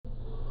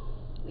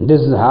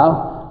This is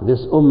how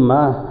this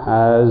ummah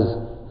has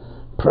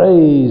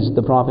praised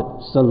the Prophet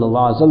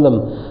sallallahu alaihi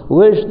wasallam,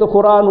 which the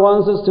Quran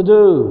wants us to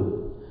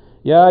do.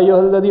 Ya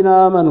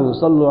ayyuhalladhina amanu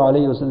sallu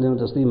alayhi wa sallimu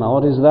taslima.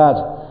 What is that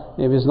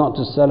if it's not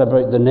to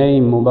celebrate the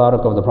name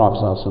Mubarak of the Prophet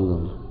sallallahu alaihi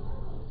wasallam?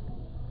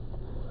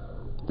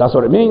 That's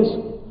what it means.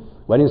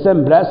 When you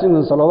send blessings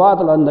and salawat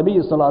ala Nabi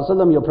sallallahu alaihi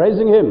wasallam, you're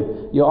praising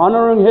him, you're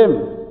honoring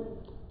him,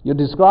 you're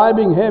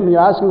describing him, you're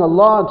asking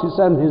Allah to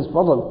send his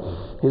fadl,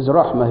 his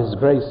rahmah, his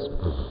grace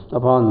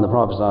upon the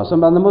Prophet sallallahu alaihi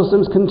wasallam. And the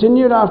Muslims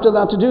continued after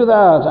that to do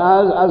that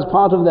as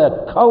part of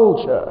their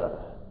culture.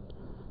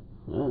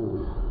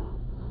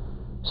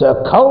 So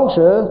a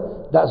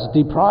culture that's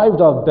deprived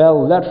of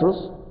belles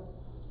lettres,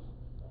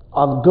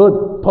 of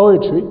good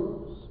poetry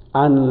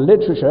and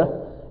literature,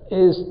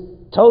 is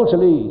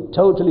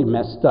totally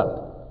messed up.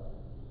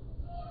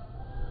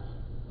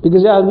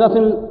 Because you have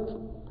nothing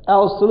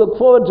else to look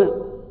forward to.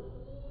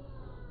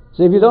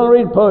 So if you don't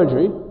read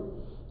poetry,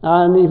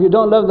 and if you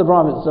don't love the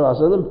Prophet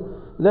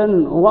ﷺ,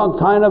 then what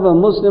kind of a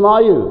Muslim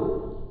are you?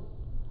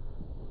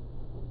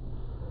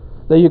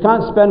 That you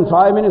can't spend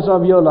 5 minutes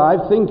of your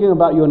life thinking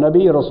about your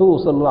Nabi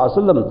Rasul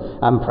ﷺ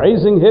and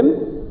praising him.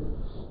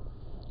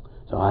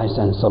 So I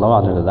send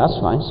salawat, that's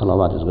fine,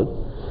 salawat is good.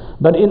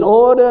 But in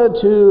order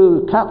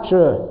to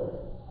capture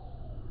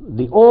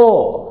the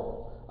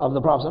awe of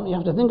the Prophet, you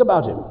have to think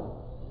about him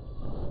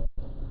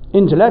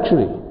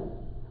intellectually.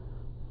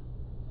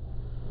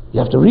 You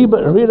have to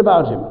read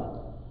about him.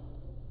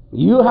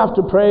 You have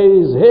to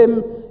praise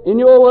him in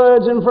your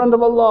words in front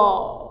of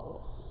Allah,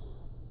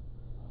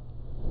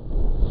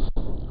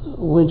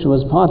 which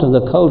was part of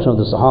the culture of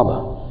the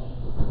Sahaba.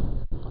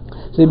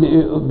 See,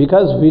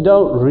 because we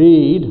don't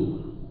read,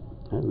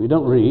 we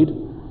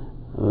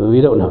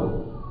don't know.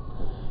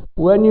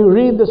 When you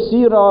read the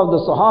seerah of the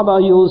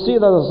Sahaba, you will see that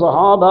the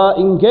Sahaba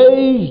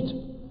engaged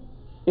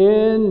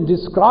in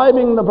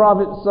describing the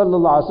Prophet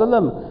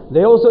ﷺ.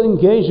 They also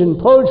engaged in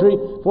poetry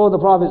for the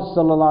Prophet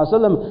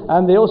ﷺ,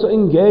 and they also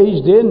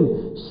engaged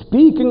in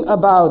speaking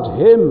about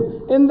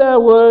him in their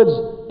words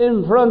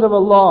in front of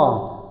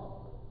Allah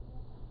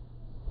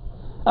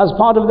as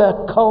part of their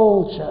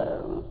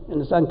culture. You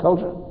understand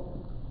culture?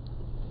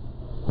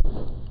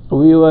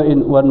 We were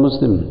in one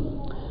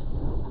Muslim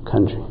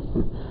country.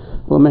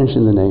 We'll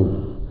mention the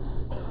name.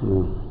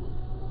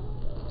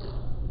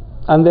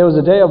 And there was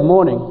a day of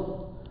mourning.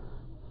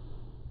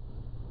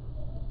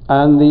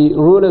 And the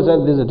ruler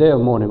said there's a day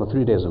of mourning, or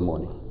 3 days of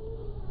mourning.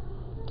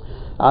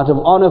 Out of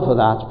honor for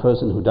that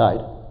person who died,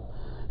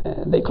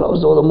 they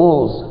closed all the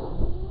malls.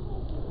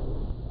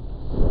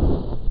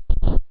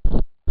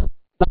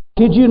 Now,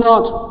 kid you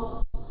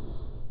not,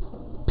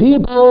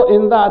 people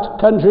in that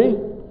country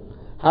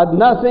had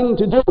nothing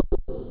to do.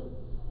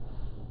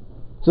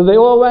 So they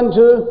all went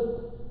to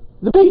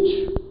the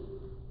beach.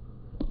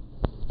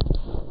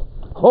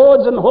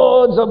 Hordes and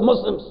hordes of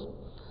Muslims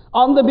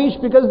on the beach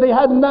because they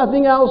had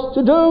nothing else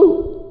to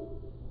do.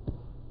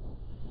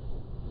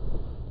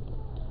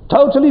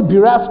 Totally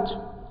bereft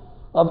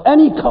of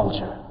any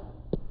culture.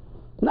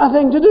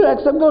 Nothing to do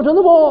except go to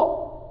the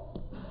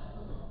mall.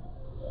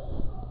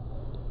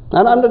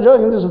 And I'm not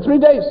joking, this was 3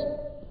 days.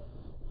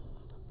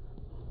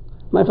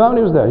 My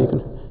family was there, you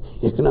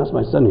can ask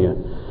my son here.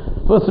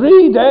 For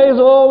 3 days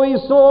all we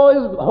saw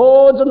is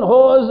hordes and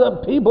hordes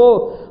of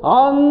people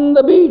on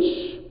the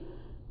beach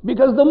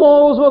because the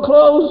malls were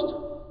closed.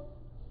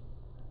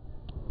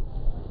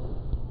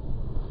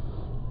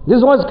 This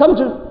is what it's come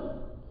to.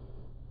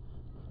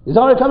 This is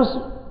how it comes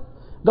to.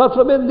 God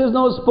forbid there's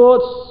no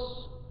sports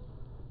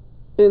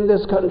in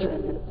this country.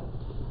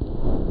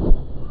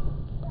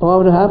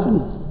 What would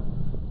happen?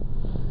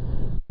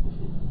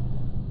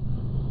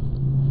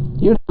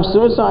 You'd have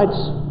suicides.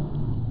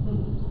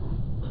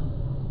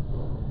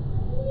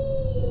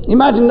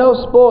 Imagine no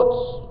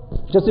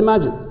sports. Just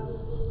imagine.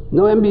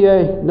 No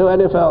NBA, no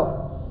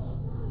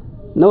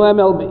NFL, no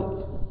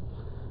MLB,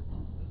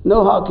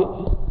 no hockey.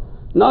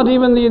 Not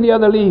even the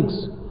other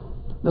leagues,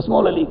 the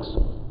smaller leagues.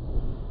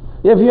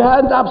 If you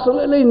had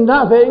absolutely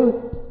nothing,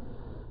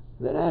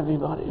 then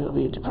everybody will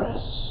be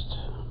depressed.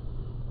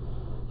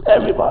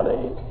 Everybody.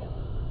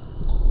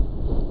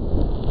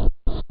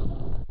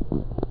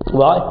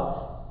 Why?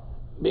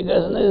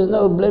 Because there's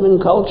no blaming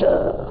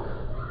culture.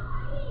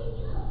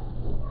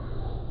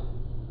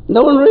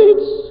 No one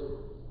reads.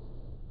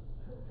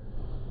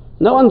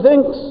 No one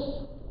thinks.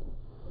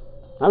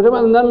 I'm talking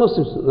about the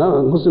non-Muslims.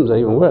 No, Muslims are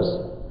even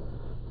worse.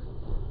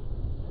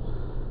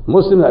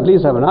 Muslims at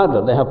least have an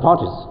outlet. They have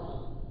parties.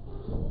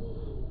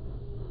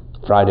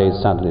 Fridays,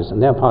 Saturdays,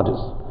 and they have parties.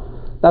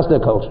 That's their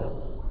culture.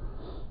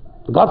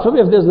 God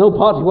forbid if there's no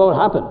party, what will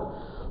happen?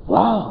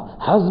 Wow,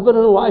 husband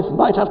and wife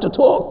might have to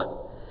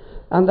talk.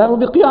 And that will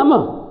be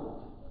Qiyamah.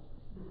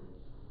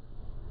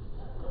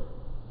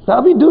 That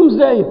will be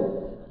doomsday.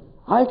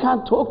 I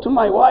can't talk to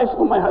my wife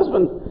or my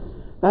husband.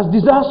 That's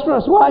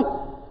disastrous. Why?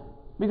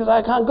 Because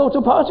I can't go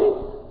to party.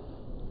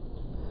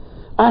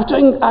 I have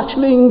to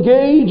actually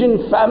engage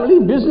in family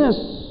business.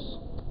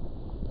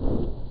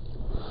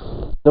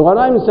 So what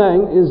I'm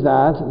saying is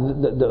that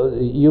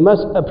you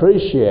must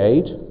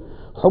appreciate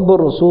Hubb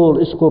al-Rasul,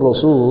 Ishq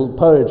al-Rasul,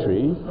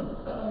 poetry,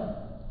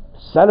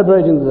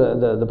 celebrating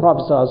the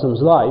Prophet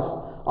ﷺ's life,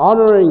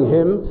 honoring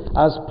him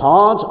as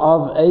part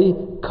of a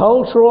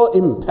cultural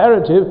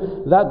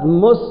imperative that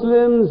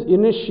Muslims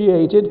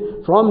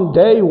initiated from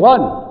day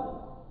one.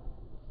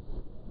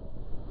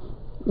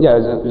 Yeah,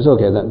 it's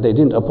okay that they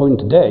didn't appoint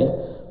today,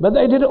 but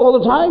they did it all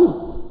the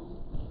time.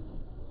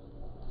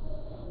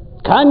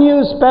 Can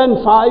you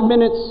spend 5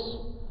 minutes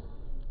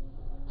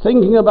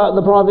thinking about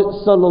the Prophet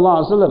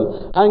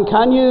ﷺ? And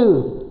can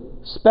you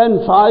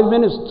spend 5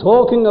 minutes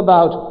talking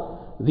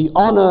about the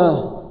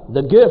honor,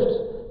 the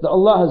gift that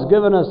Allah has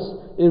given us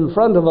in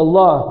front of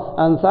Allah,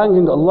 and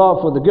thanking Allah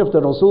for the gift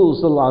of Rasul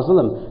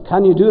ﷺ?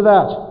 Can you do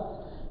that?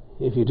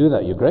 If you do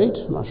that, you're great,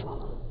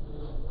 mashallah.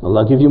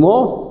 Allah give you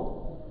more.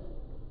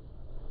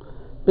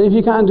 But if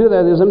you can't do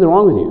that, there's something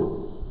wrong with you.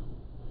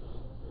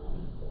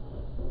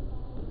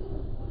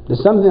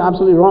 There's something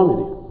absolutely wrong with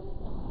you.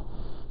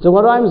 So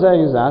what I'm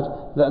saying is that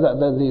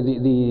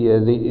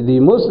the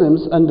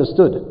Muslims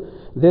understood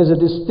there's a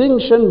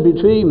distinction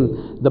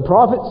between the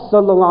Prophet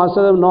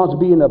ﷺ not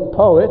being a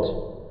poet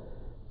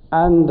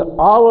and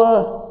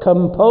our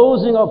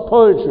composing of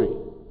poetry.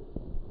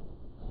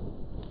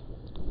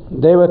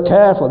 They were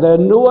careful,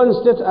 they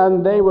nuanced it,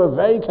 and they were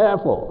very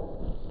careful.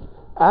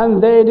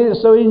 And they did it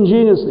so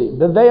ingeniously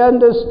that they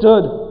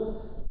understood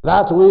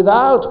that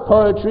without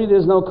poetry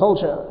there's no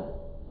culture.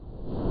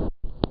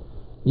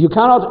 You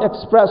cannot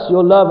express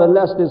your love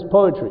unless there's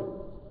poetry.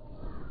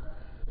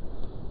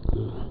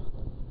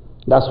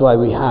 That's why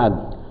we had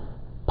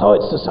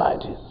poet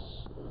societies.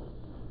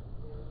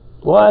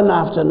 One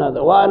after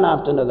another, one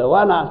after another,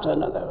 one after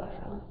another.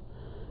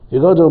 If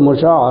you go to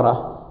Musha'ara,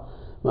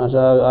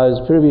 I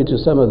was privy to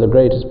some of the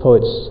greatest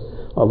poets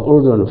of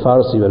Urdu and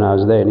Farsi when I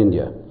was there in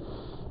India.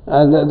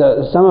 And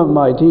some of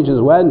my teachers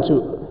went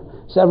to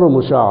several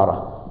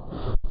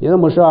Musha'ara. You know,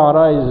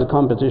 Musha'ara is a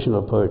competition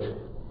of poetry.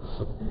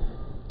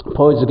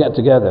 Poets get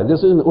together. This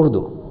is in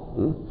Urdu.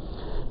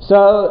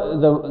 So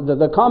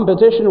the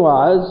competition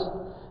was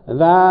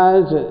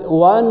that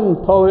one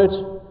poet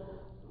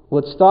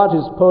would start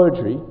his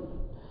poetry,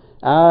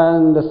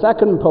 and the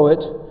second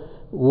poet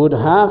would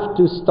have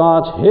to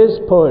start his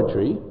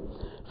poetry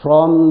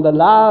from the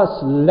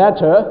last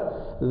letter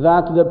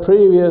that the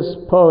previous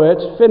poet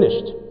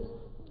finished.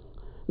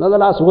 Not the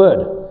last word,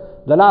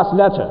 the last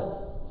letter.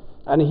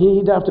 And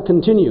he'd have to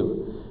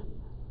continue.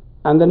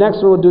 And the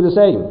next one would do the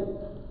same.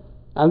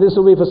 And this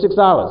will be for 6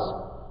 hours.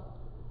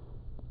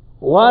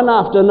 One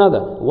after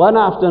another, one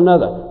after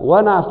another,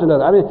 one after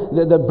another. I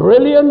mean, the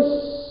brilliance,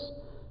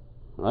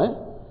 right,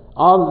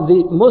 of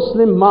the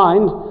Muslim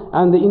mind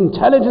and the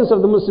intelligence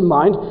of the Muslim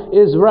mind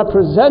is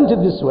represented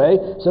this way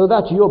so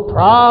that you're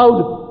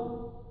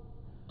proud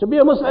to be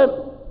a Muslim.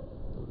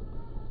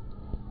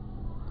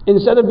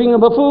 Instead of being a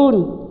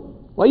buffoon,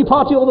 why you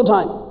party all the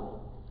time?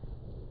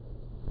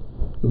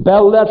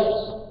 Bell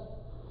letters.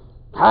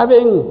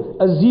 Having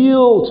a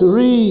zeal to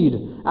read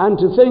and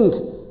to think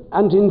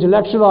and to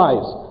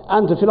intellectualize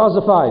and to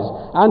philosophize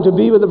and to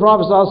be with the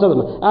Prophet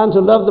ﷺ and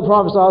to love the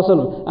Prophet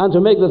ﷺ and to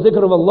make the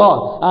dhikr of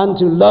Allah and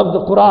to love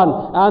the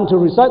Quran and to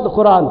recite the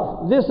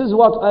Quran. This is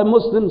what a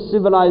Muslim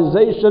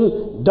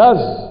civilization does.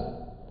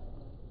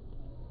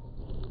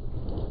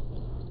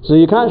 So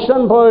you can't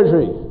shun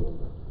poetry,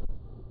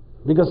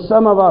 because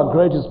some of our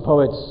greatest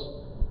poets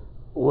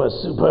were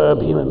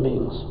superb human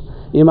beings.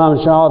 Imam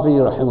Shafi'i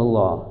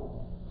rahimahullah,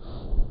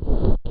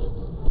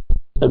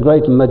 a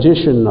great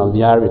magician of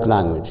the Arabic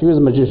language. He was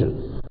a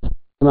magician.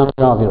 Imam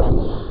Shafi'i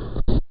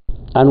rahimahullah.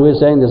 And we're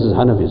saying this is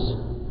Hanafis.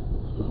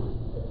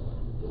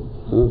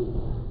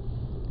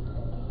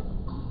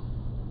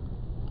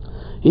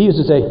 He used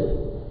to say,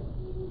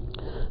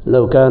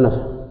 لو كان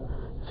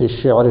في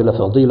الشعر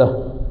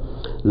لفضيلة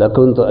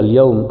لكنت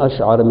اليوم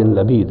أشعر من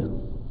لبيد.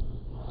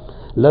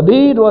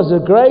 Labid was a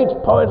great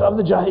poet of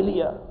the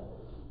Jahiliyyah.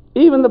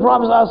 Even the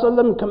Prophet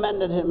ﷺ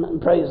commended him and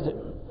praised him.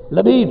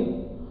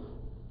 Labid,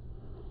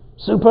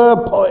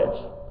 superb poet,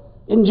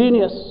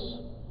 ingenious.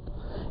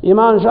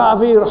 Imam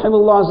Shafi'i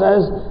rahimahullah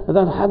says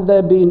that had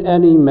there been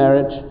any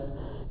merit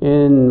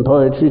in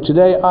poetry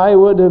today, I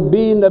would have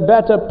been a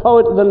better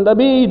poet than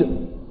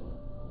Labid.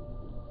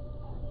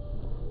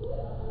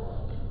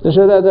 To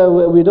show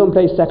that we don't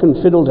play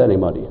second fiddle to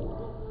anybody.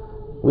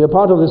 We are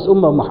part of this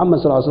ummah of Muhammad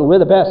sallallahu alaihi wasallam. We're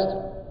the best.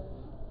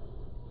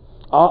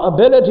 Our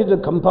ability to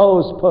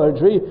compose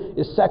poetry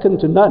is second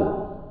to none.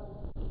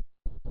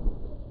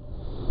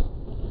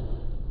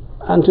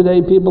 And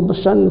today people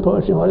shun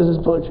poetry. What is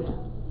this poetry?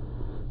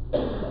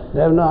 They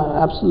have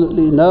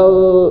absolutely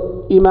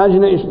no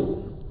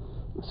imagination.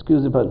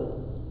 Excuse the pun.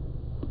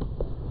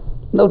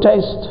 No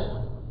taste.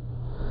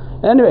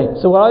 Anyway,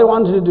 so what I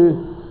wanted to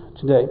do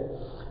today,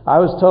 I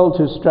was told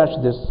to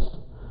stretch this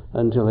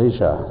until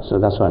Isha, so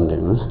that's what I'm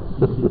doing.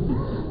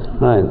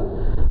 Right.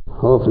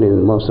 Hopefully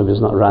most of it's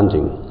not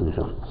ranting.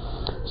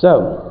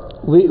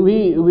 So,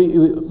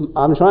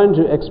 I'm trying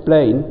to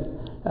explain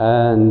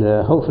and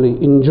hopefully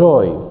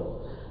enjoy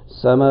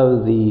some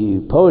of the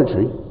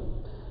poetry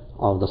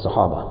of the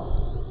Sahaba.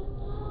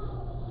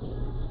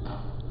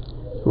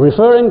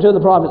 referring to the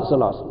Prophet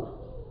ﷺ.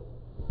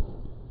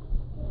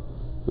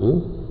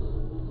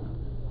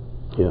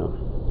 Yeah.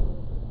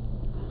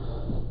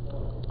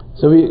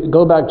 So we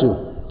go back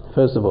to,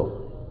 first of all,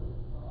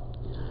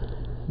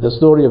 the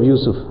story of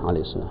Yusuf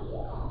alayhi salam.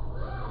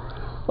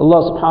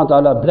 Allah subhanahu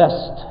wa ta'ala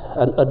blessed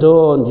and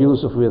adorned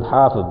Yusuf with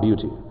half of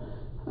beauty,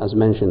 as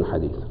mentioned in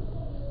hadith.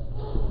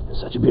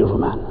 Such a beautiful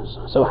man,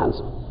 so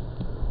handsome.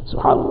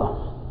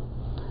 Subhanallah.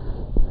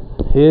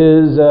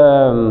 His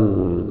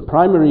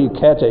primary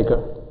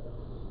caretaker,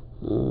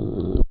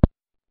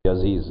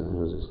 Aziz,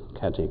 was his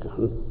caretaker,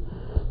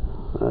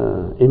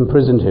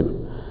 imprisoned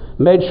him,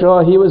 made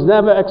sure he was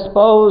never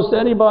exposed to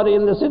anybody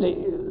in the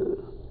city.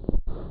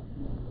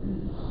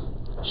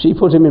 She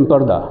put him in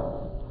parda.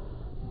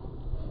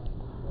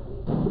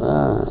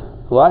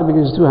 Why?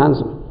 Because he's too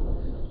handsome.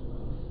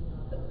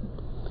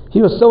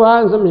 He was so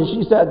handsome, and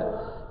she said,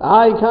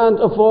 I can't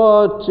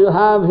afford to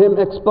have him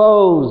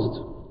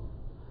exposed.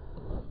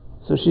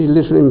 So she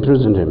literally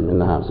imprisoned him in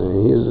the house.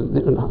 He was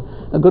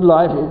a good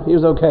life, he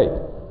was okay.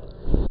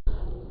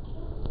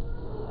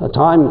 A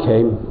time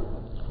came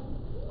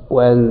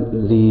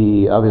when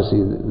the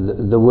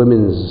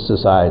women's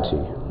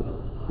society,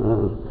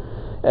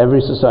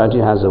 every society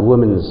has a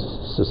women's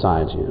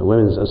society, a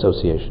women's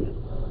association,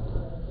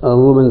 a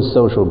women's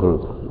social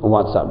group, a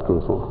WhatsApp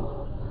group,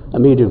 a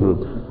media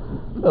group,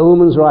 a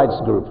women's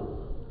rights group.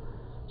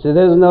 So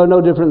there's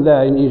no different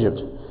there in Egypt.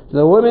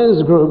 The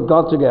women's group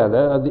got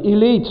together, the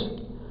elite,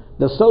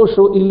 the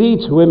social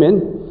elite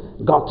women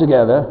got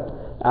together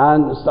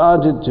and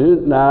started to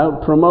now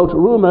promote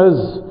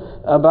rumors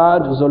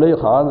about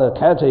Zulaykha, the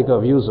caretaker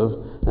of Yusuf,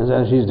 and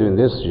said she's doing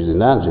this, she's doing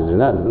that, she's doing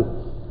that.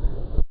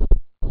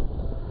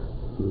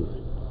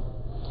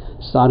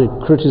 Started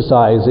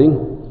criticizing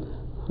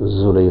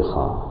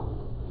Zulaykha.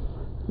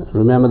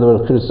 Remember the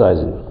word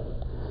criticizing.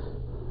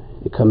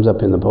 It comes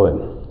up in the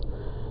poem.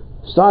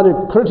 Started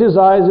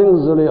criticizing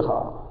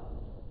Zulaykha.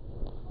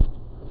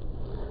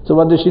 So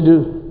what did she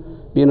do?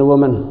 Being a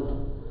woman,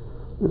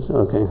 said,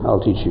 okay, I'll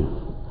teach you.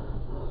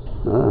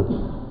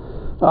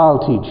 I'll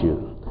teach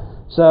you.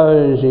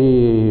 So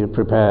she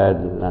prepared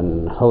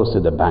and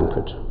hosted a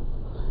banquet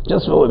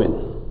just for women.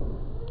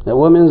 The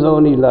women's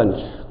only lunch,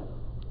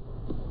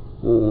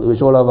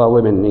 which all of our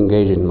women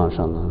engage in,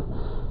 mashallah.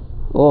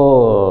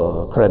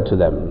 Oh, credit to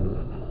them.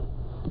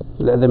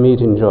 Let them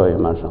eat, enjoy,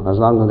 mashallah, as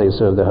long as they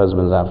serve their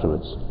husbands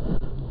afterwards.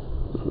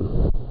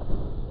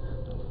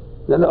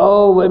 Then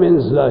all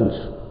women's lunch,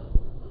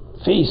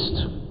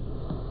 feast,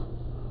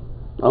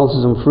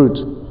 also some fruit,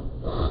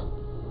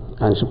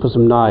 and she put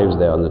some knives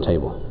there on the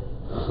table.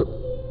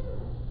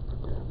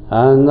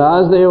 And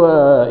as they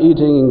were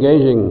eating,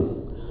 engaging,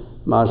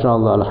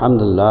 mashallah,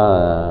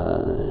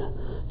 alhamdulillah,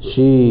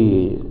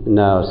 she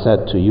now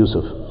said to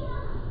Yusuf,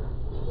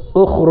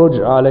 "Ukhruj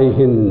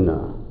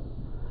alayhinna."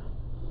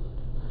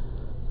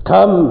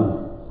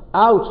 Come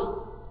out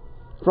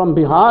from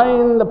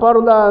behind the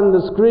parda and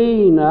the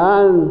screen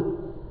and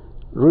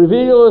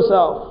reveal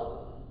yourself.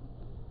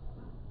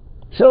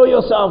 Show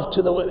yourself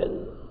to the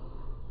women.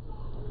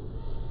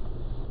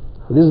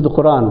 This is the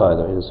Quran, by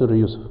the way, in Surah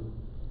Yusuf.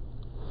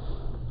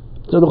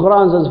 So the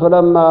Quran says,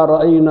 فَلَمَّا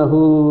رَأَيْنَهُ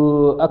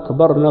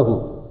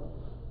أَكْبَرْنَهُ.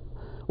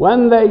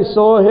 When they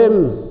saw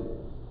him,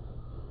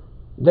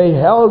 they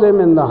held him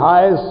in the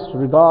highest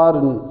regard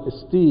and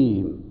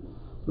esteem.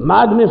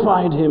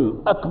 Magnified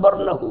him,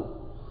 akbarnahu.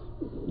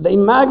 They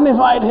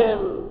magnified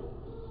him,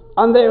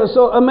 and they were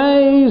so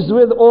amazed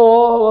with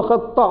awe,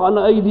 وَقَطَّعْنَ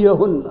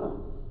أَيْدِيَهُنَّ,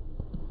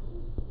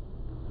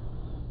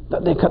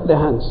 that they cut their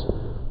hands.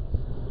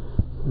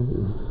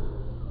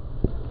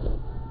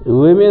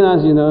 Women,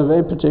 as you know, are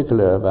very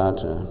particular about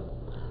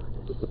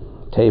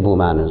table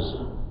manners.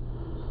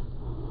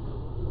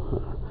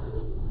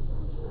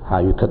 How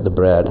you cut the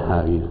bread,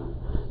 how you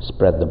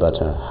spread the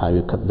butter, how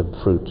you cut the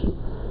fruit.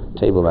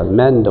 Table manners.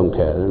 Men don't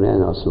care.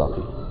 Men are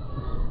sloppy.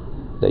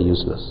 They're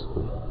useless.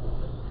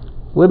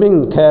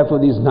 Women care for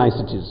these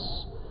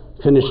niceties,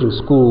 finishing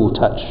school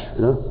touch.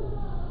 You know.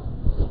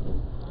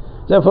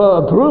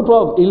 Therefore, a group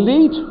of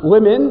elite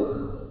women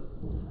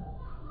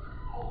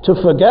to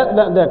forget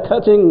that they're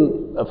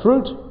cutting a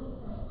fruit,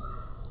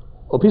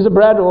 or piece of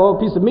bread, or a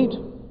piece of meat,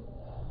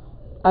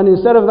 and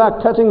instead of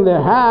that, cutting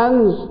their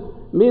hands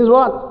means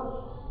what?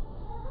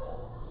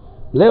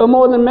 They were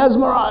more than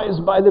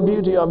mesmerized by the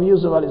beauty of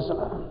Yusuf alayhi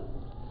salam.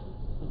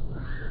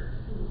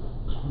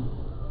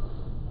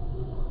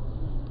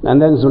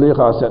 And then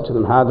Zulaykha said to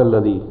them, هَذَا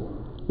الَّذِي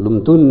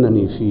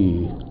لُمْتُنَّنِي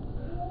فِيهِ.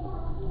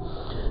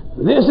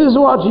 This is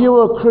what you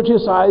were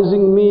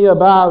criticizing me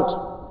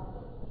about.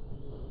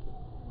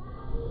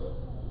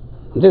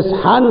 This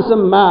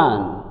handsome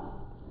man.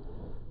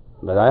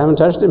 But I haven't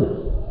touched him.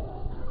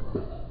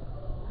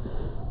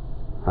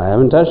 I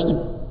haven't touched him.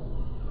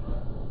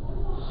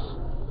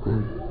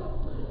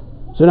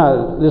 So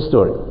now, this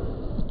story.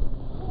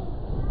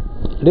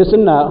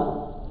 Listen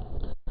now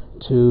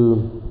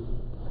to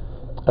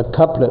a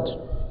couplet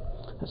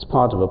as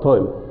part of a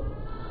poem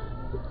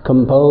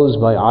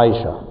composed by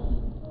Aisha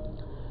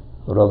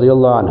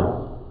radiyallahu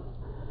anha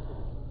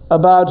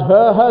about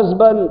her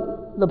husband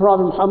the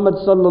Prophet Muhammad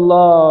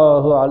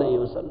sallallahu alayhi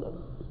wasallam.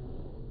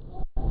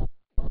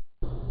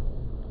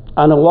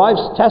 And a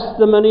wife's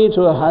testimony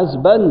to her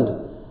husband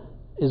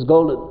is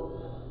golden.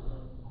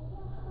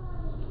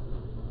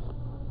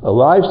 A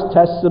wife's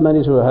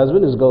testimony to her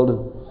husband is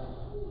golden.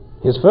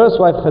 His first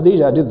wife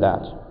Khadija did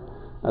that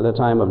at the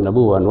time of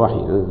Nabuwah and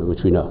Wahy,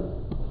 which we know.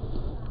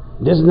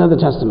 This is another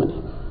testimony.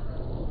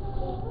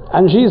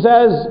 And she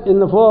says in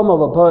the form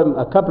of a poem,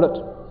 a couplet,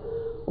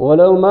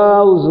 وَلَوْ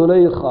مَاءُ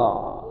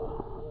زُلَيْخَا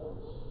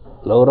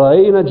لَوْ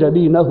رَأَيْنَا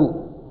جَبِينَهُ.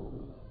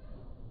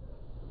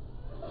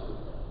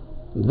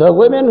 The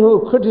women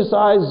who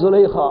criticize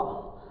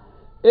Zulaykha,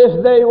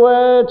 if they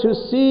were to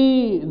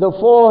see the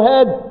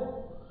forehead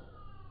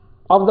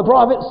of the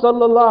Prophet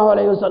sallallahu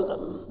alayhi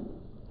wasallam,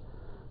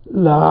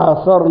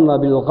 لَعَثَرْنَ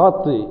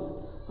بِالْغَطِّ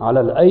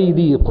عَلَى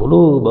الْأَيْدِي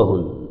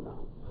قُلُوبَهُنْ,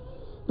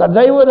 that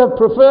they would have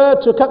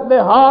preferred to cut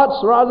their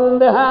hearts rather than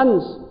their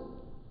hands.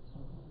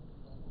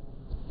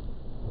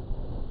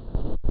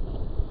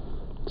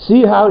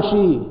 See how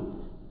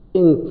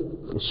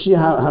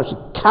how she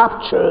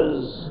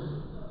captures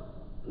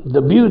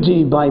the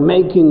beauty by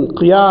making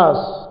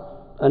qiyas,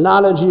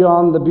 analogy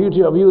on the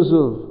beauty of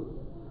Yusuf.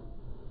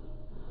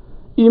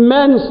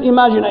 Immense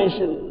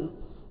imagination,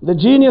 the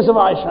genius of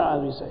Aisha,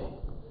 as we say.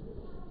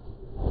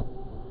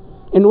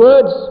 In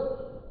words,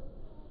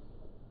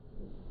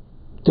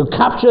 to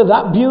capture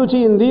that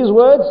beauty in these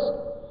words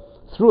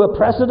through a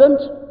precedent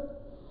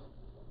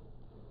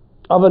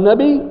of a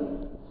Nabi,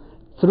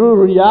 through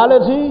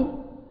reality.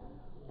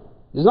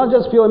 It's not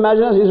just pure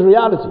imagination, it's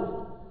reality.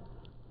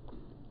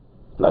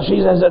 Now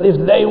she says that if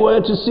they were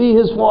to see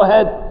his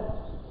forehead,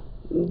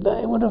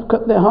 they would have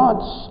cut their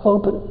hearts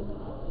open,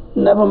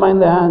 never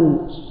mind their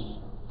hands.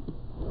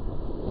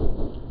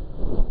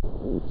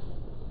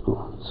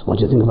 So what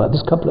do you think about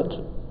this couplet?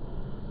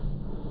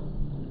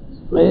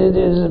 It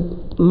is a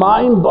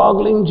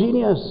mind-boggling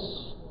genius.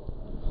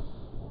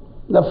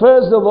 Now,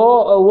 first of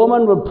all, a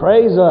woman would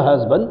praise her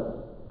husband.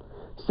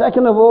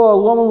 Second of all,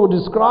 a woman would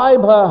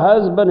describe her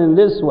husband in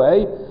this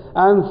way.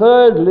 And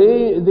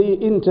thirdly, the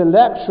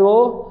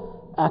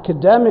intellectual,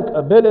 academic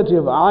ability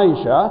of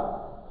Aisha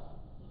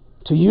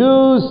to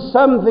use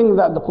something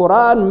that the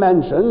Quran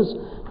mentions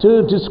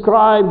to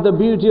describe the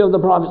beauty of the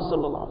Prophet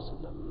sallallahu alaihi wasallam.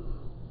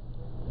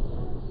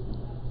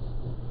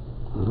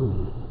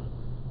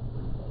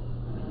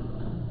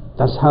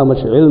 That's how much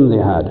ilm they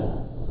had.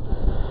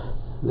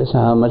 That's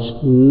how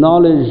much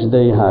knowledge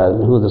they had,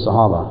 who the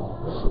Sahaba.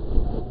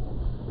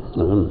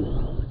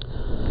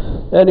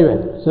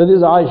 Anyway, so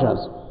these are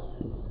Aisha's.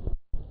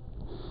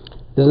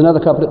 There's another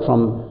couplet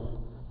from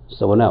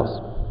someone else.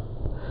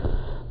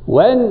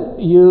 When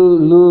you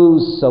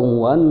lose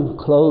someone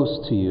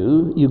close to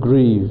you, you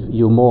grieve,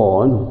 you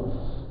mourn,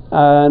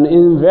 and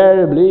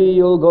invariably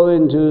you'll go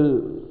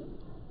into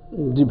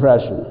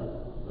depression.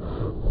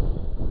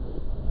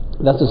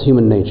 That's just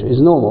human nature. It's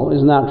normal,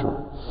 it's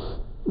natural.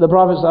 The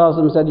Prophet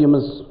ﷺ said you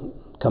must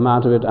come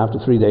out of it after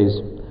 3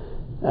 days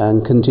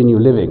and continue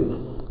living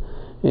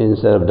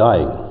instead of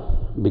dying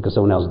because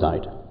someone else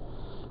died.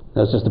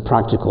 That's just the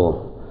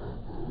practical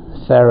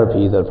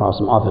therapy that the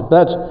Prophet offered.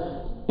 But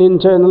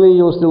internally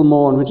you'll still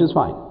mourn, which is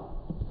fine.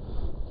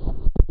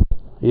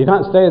 You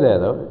can't stay there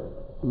though,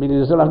 because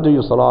you still have to do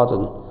your salat,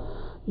 and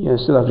you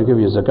still have to give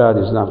your zakat,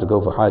 you still have to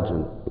go for hajj,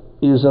 and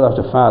you still have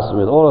to fast.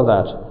 With all of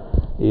that,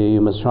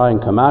 you must try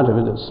and come out of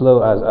it as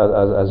slow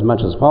as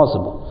much as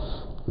possible.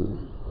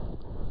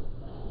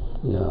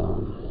 Yeah.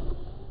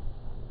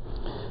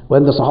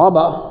 When the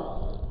Sahaba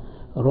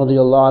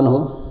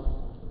radiyallahu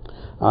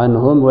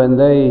anhum, when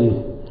they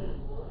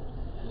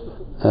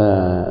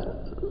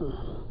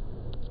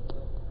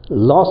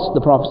lost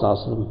the Prophet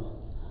ﷺ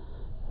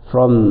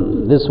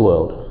from this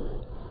world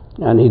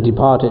and he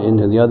departed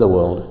into the other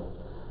world,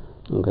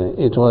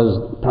 okay, it was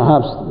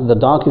perhaps the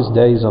darkest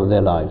days of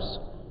their lives,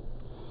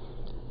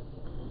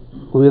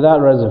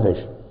 without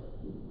reservation.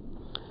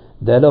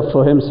 Their love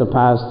for him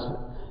surpassed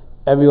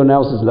everyone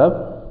else's love,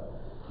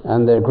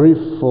 and their grief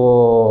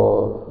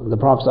for the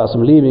Prophet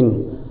ﷺ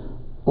leaving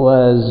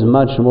was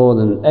much more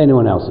than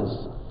anyone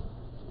else's,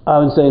 I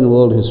would say, in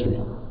world history.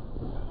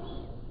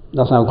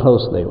 That's how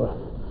close they were.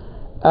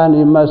 And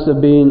it must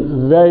have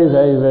been very,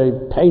 very, very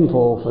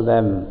painful for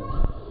them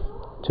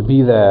to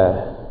be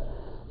there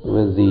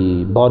with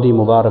the body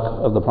Mubarak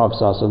of the Prophet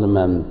ﷺ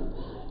and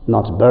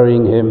not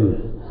burying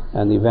him,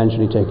 and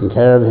eventually taking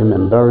care of him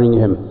and burying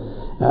him,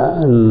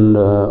 and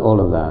all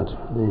of that.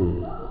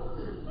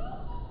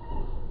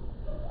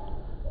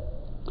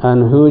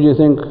 And who do you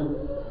think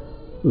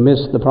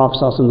missed the Prophet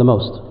ﷺ the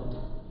most?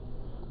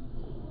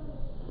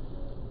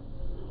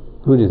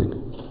 Who do you think?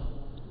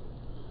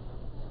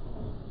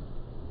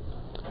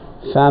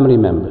 Family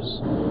members,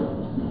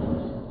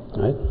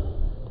 right?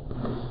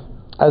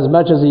 As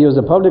much as he was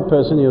a public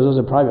person, he was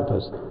also a private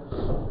person.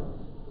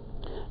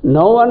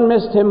 No one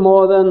missed him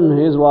more than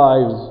his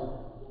wives.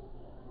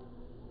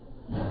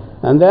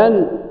 And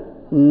then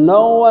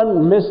no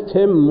one missed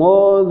him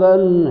more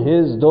than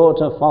his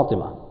daughter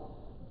Fatima.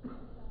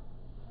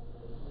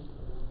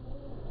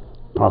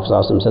 Prophet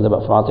ﷺ said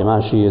about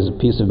Fatima, she is a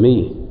piece of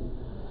me.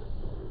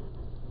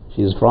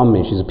 She's from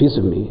me, she's a piece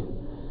of me.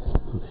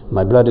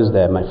 My blood is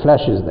there, my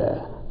flesh is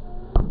there.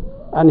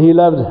 And he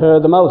loved her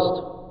the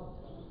most,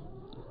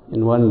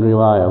 in one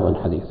riwayah, one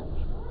hadith.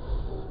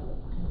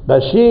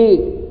 But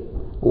she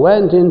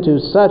went into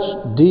such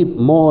deep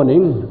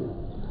mourning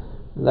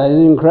that is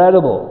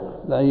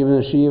incredible, that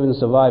she even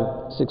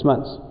survived 6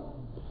 months.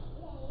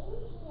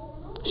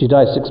 She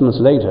died 6 months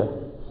later,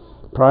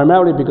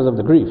 primarily because of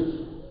the grief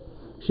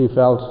she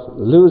felt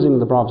losing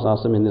the Prophet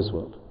ﷺ in this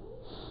world.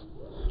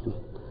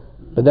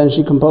 But then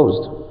she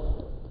composed.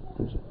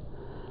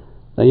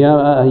 Now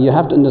you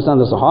have to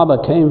understand, the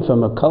Sahaba came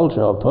from a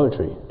culture of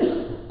poetry.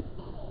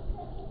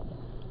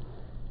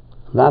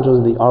 That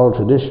was the oral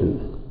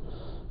tradition.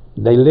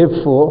 They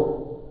lived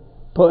for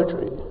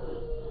poetry.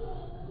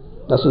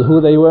 That's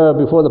who they were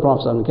before the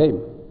Prophet ﷺ came.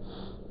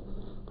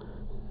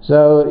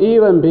 So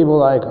even people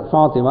like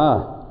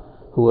Fatima,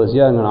 who was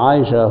young, and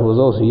Aisha, who was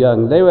also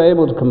young, they were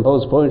able to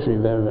compose poetry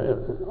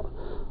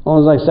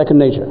almost like second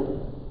nature.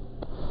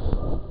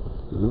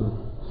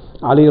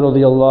 Ali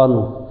radiallahu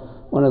anhu,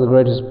 one of the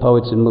greatest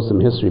poets in Muslim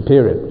history,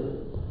 period.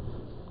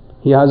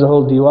 He has a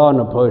whole diwan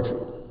of poetry.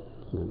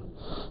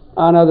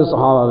 And other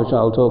Sahaba, which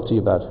I'll talk to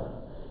you about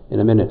in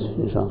a minute,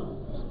 inshallah.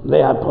 They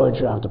had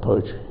poetry after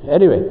poetry.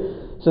 Anyway,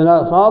 so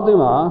now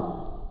Fatima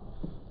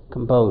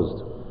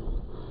composed.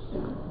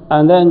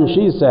 And then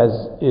she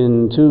says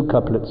in 2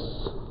 couplets,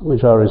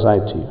 which I'll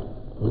recite to you.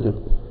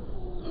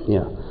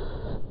 Yeah.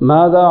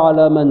 ماذا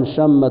على من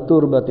شم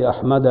تربة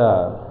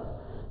أحمدا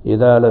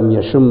إذا لم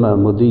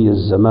يشم مضي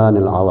الزمان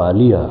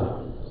العوالية.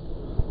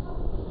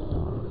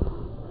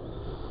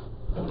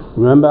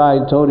 Remember I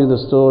told you the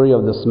story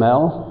of the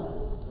smell,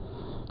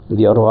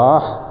 the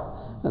arwah,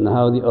 and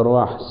how the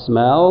arwah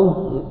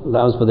smell?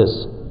 That was for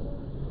this.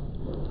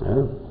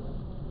 Yeah.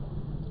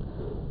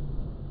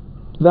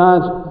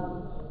 That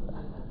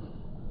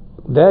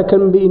there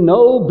can be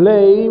no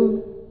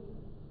blame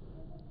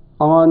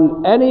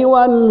on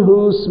anyone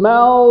who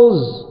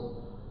smells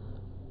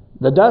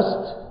the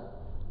dust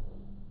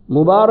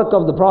Mubarak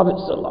of the Prophet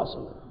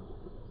ﷺ.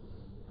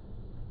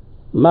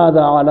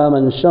 ماذا على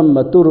من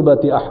شم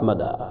تربة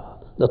أحمد.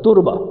 The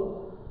turba,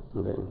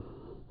 okay.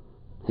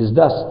 His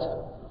dust,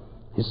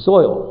 his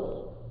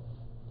soil,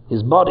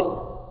 his body.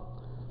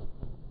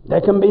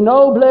 There can be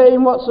no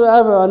blame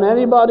whatsoever on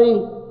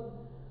anybody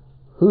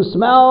who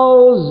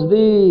smells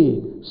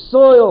the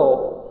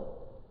soil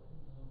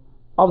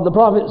of the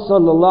Prophet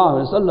sallallahu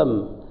alaihi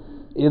wasallam.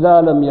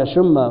 إذا لم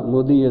يشم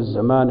مضي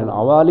الزمان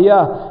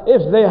العوالية,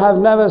 if they have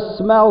never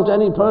smelt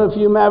any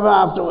perfume ever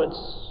afterwards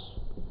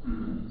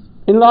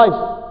in life.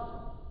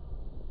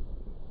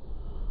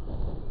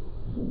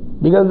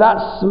 Because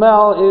that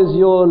smell is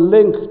your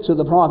link to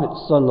the Prophet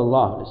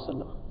sallallahu alaihi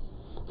wasallam,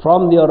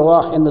 from the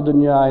arwah in the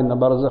dunya, in the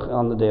barzakh,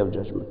 on the day of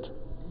judgment.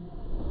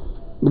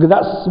 Because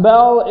that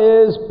smell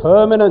is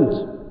permanent.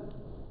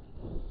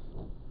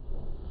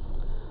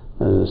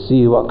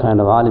 See what kind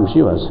of alim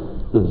she was.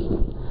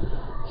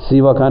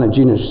 See what kind of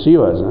genius she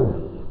was.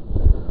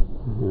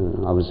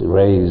 Obviously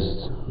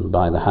raised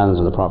by the hands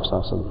of the Prophet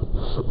ﷺ.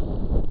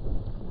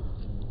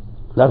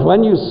 That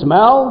when you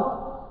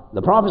smell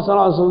the Prophet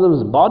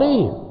ﷺ's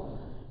body,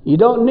 you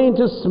don't need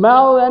to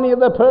smell any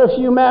other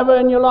perfume ever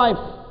in your life,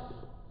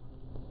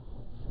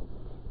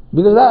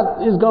 because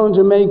that is going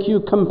to make you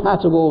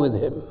compatible with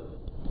him.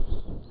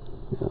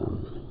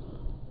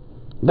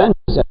 Then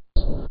he says,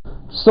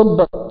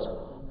 صبت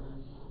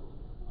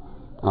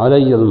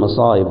علي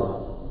المصائب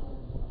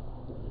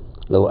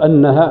لو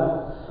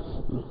أنها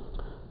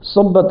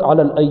صبت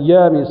على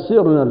الأيام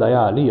سرنا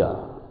لياليا.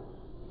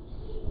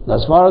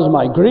 As far as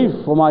my grief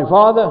for my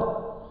father,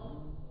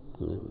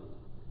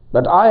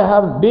 that I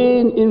have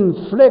been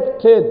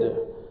inflicted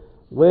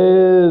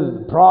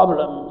with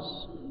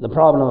problems. The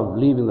problem of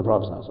leaving the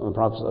Prophet, and the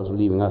Prophet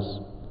leaving us.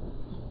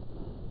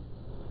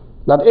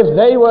 That if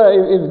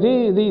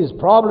these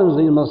problems,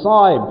 these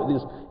masaib,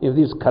 if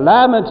these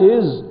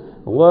calamities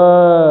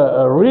were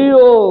a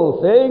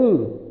real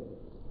thing,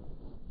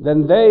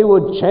 then they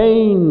would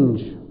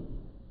change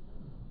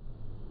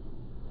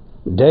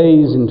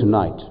days into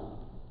night.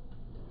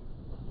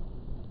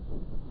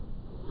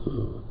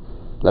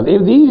 That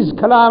if these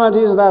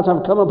calamities that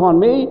have come upon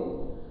me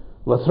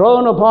were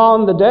thrown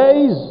upon the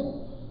days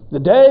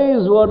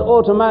would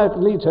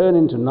automatically turn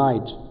into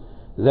night.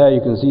 There you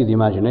can see the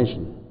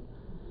imagination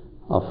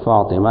of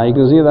Fatima. You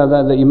can see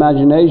that the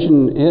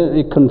imagination,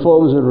 it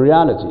conforms with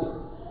reality,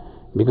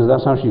 because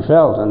that's how she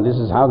felt, and this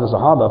is how the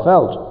Sahaba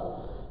felt.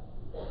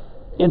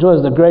 It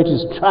was the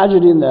greatest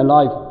tragedy in their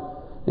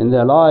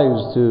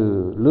lives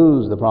to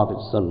lose the Prophet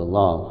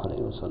sallallahu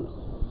alaihi wasallam.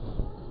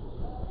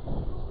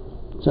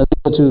 So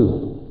there are 2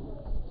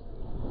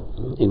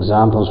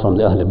 examples from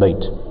the Ahl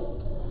Bayt,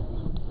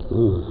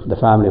 the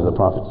family of the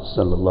Prophet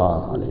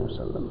sallallahu alaihi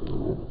wasallam.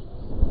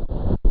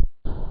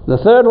 The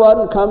third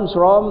one comes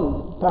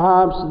from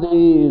perhaps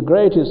the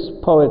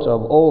greatest poet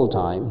of all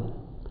time,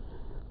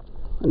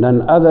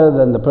 none other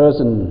than the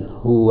person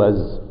who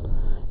was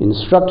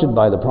instructed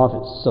by the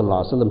Prophet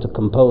ﷺ to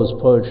compose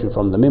poetry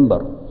from the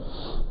mimbar,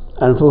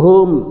 and for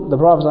whom the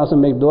Prophet ﷺ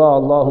made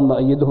dua, Allahumma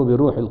ayyidhu bi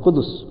ruh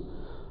al-Qudus.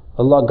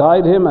 Allah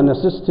guide him and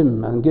assist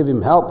him and give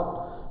him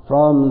help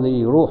from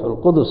the Ruh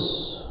al-Qudus,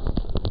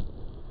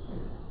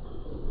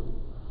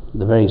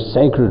 the very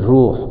sacred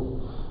Ruh,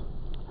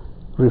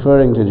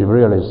 referring to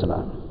Jibreel alayhi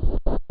salam,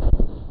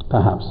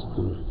 perhaps.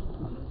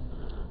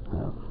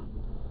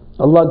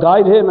 Allah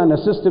guide him and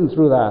assist him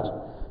through that,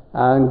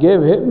 and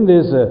give him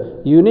this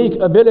unique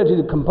ability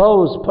to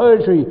compose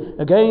poetry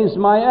against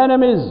my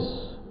enemies.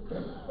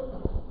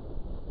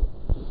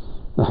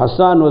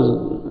 Hassan was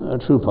a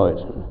true poet.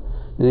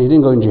 He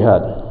didn't go in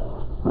jihad.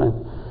 Right?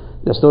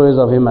 The stories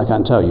of him I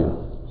can't tell you,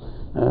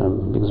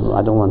 because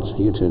I don't want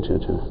you to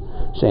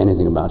say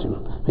anything about him.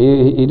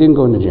 He didn't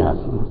go into jihad.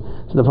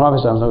 So the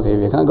Prophet said, okay,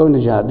 if you can't go into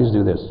jihad, please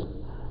do this.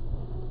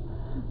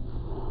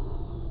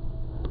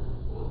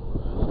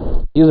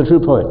 He was a true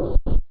poet.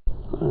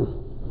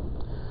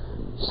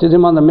 Sit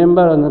him on the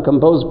minbar and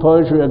compose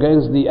poetry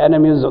against the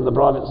enemies of the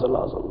Prophet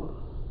ﷺ.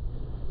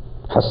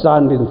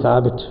 Hassan bin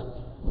Thabit.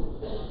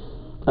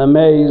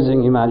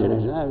 Amazing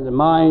imagination,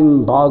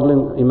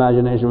 mind-boggling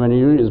imagination. When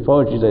you read his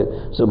poetry, you say,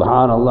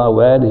 Subhanallah,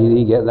 where did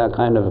he get that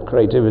kind of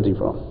creativity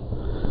from?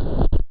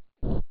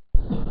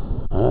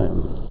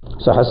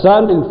 So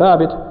Hassan bin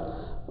Thabit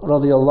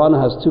radiallahu anhu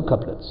has two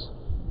couplets.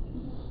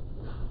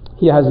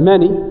 He has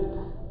many,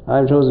 I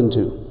have chosen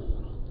two.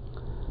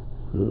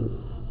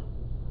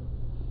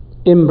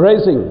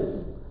 Embracing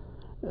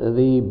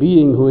the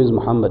being who is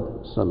Muhammad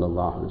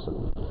sallallahu alaihi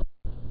wasallam.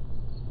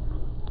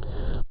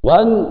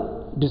 One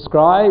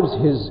describes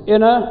his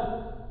inner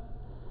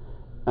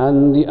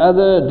and the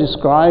other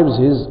describes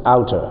his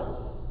outer.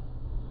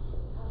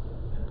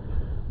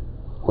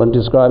 One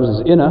describes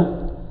his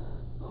inner,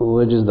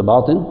 which is the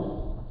batin,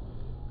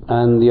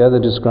 and the other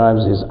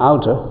describes his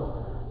outer,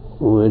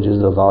 which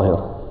is the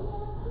zahir.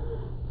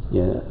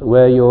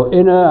 Where your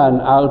inner and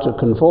outer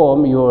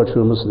conform, you are a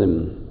true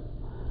Muslim.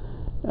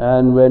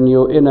 And when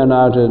your inner and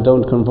outer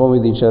don't conform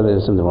with each other,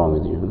 there's something wrong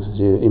with you.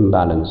 You're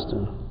imbalanced.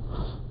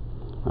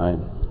 Right?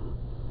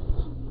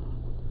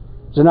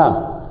 So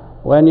now,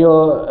 when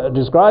you're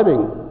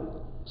describing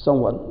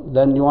someone,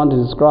 then you want to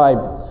describe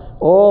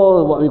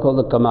all what we call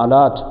the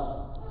kamalat,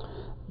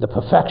 the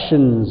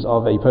perfections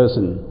of a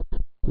person,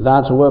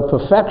 that were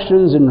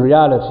perfections in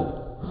reality.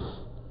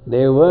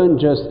 They weren't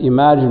just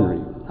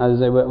imaginary, as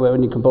they were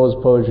when you compose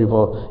poetry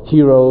for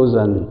heroes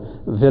and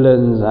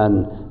villains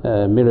and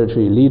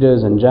military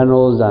leaders and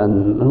generals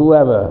and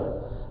whoever,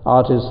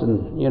 artists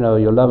and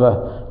your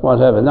lover,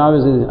 whatever. Now,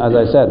 as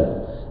I said,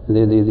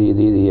 the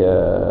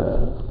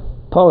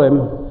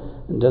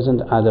poem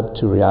doesn't add up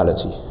to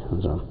reality.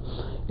 So,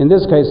 in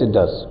this case, it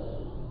does.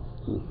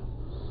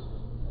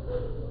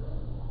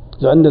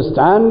 So,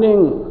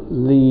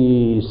 understanding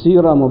the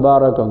Seerah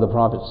Mubarak of the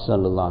Prophet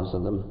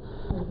ﷺ,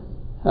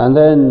 and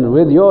then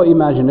with your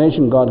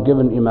imagination,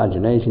 God-given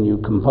imagination, you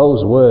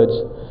compose words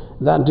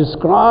that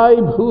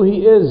describe who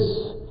He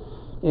is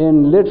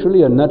in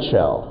literally a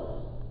nutshell.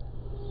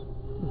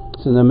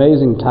 It's an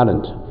amazing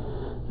talent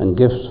and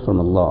gift from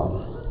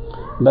Allah.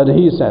 But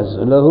He says,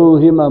 Lahu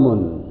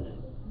himamun.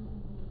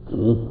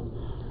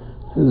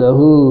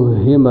 Lahu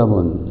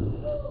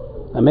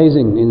himamun.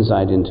 Amazing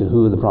insight into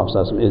who the Prophet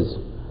ﷺ is.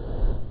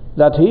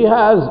 That he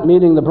has,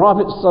 meaning the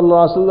Prophet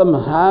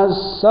ﷺ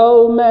has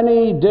so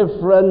many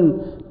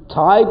different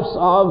types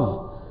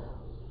of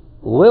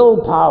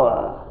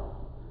willpower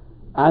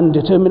and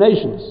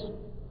determinations.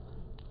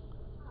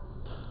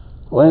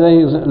 When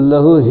he says,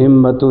 Lahu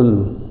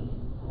himmatun,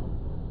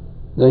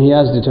 then he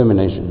has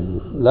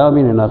determination. That will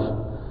mean enough.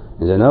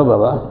 He said, no,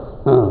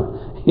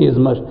 Baba. He is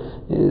much,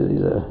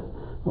 he's a,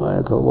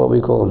 what we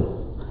call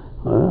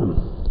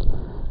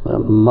a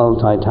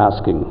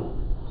multitasking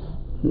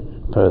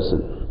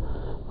person.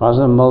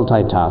 Person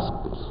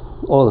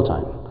multitasks all the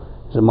time.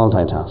 He's a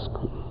multitask.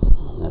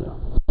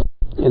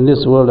 In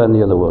this world and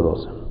the other world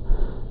also.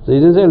 So he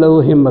didn't say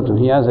lahu himmatun,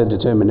 he has a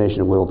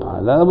determination,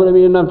 willpower. That wouldn't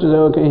be enough to say,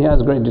 okay, he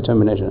has great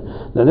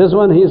determination. Then this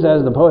one, he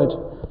says, the poet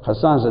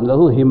Hassan said,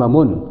 lahu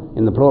himamun,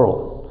 in the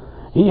plural.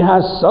 He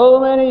has so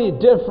many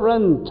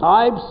different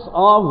types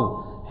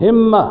of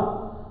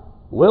himma,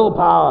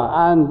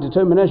 willpower and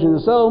determination.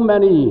 So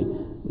many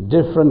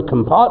different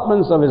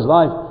compartments of his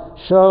life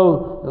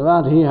show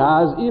that he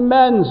has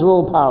immense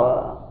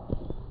willpower.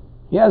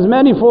 He has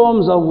many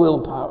forms of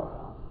willpower.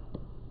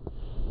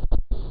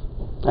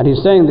 And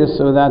he's saying this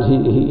so that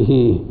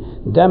he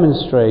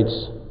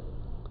demonstrates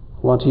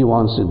what he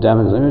wants to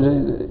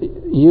demonstrate.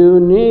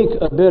 Unique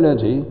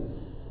ability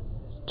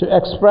to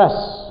express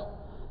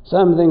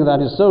something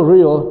that is so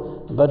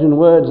real, but in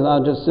words that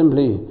are just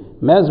simply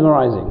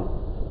mesmerizing.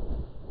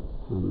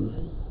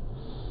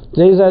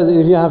 So he says,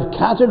 if you have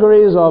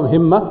categories of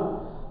himma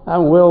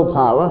and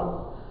willpower,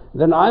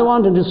 then I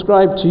want to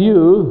describe to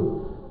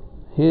you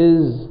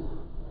his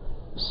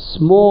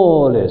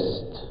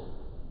smallest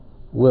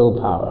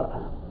willpower.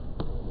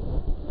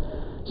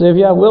 So if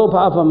you have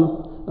willpower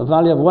from a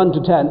value of 1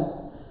 to 10,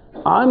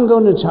 I'm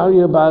going to tell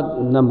you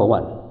about number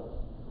 1.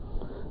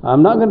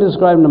 I'm not going to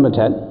describe number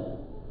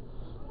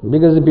 10,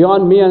 because it's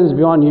beyond me and it's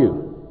beyond you.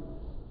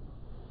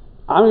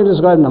 I'm going to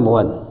describe number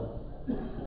one.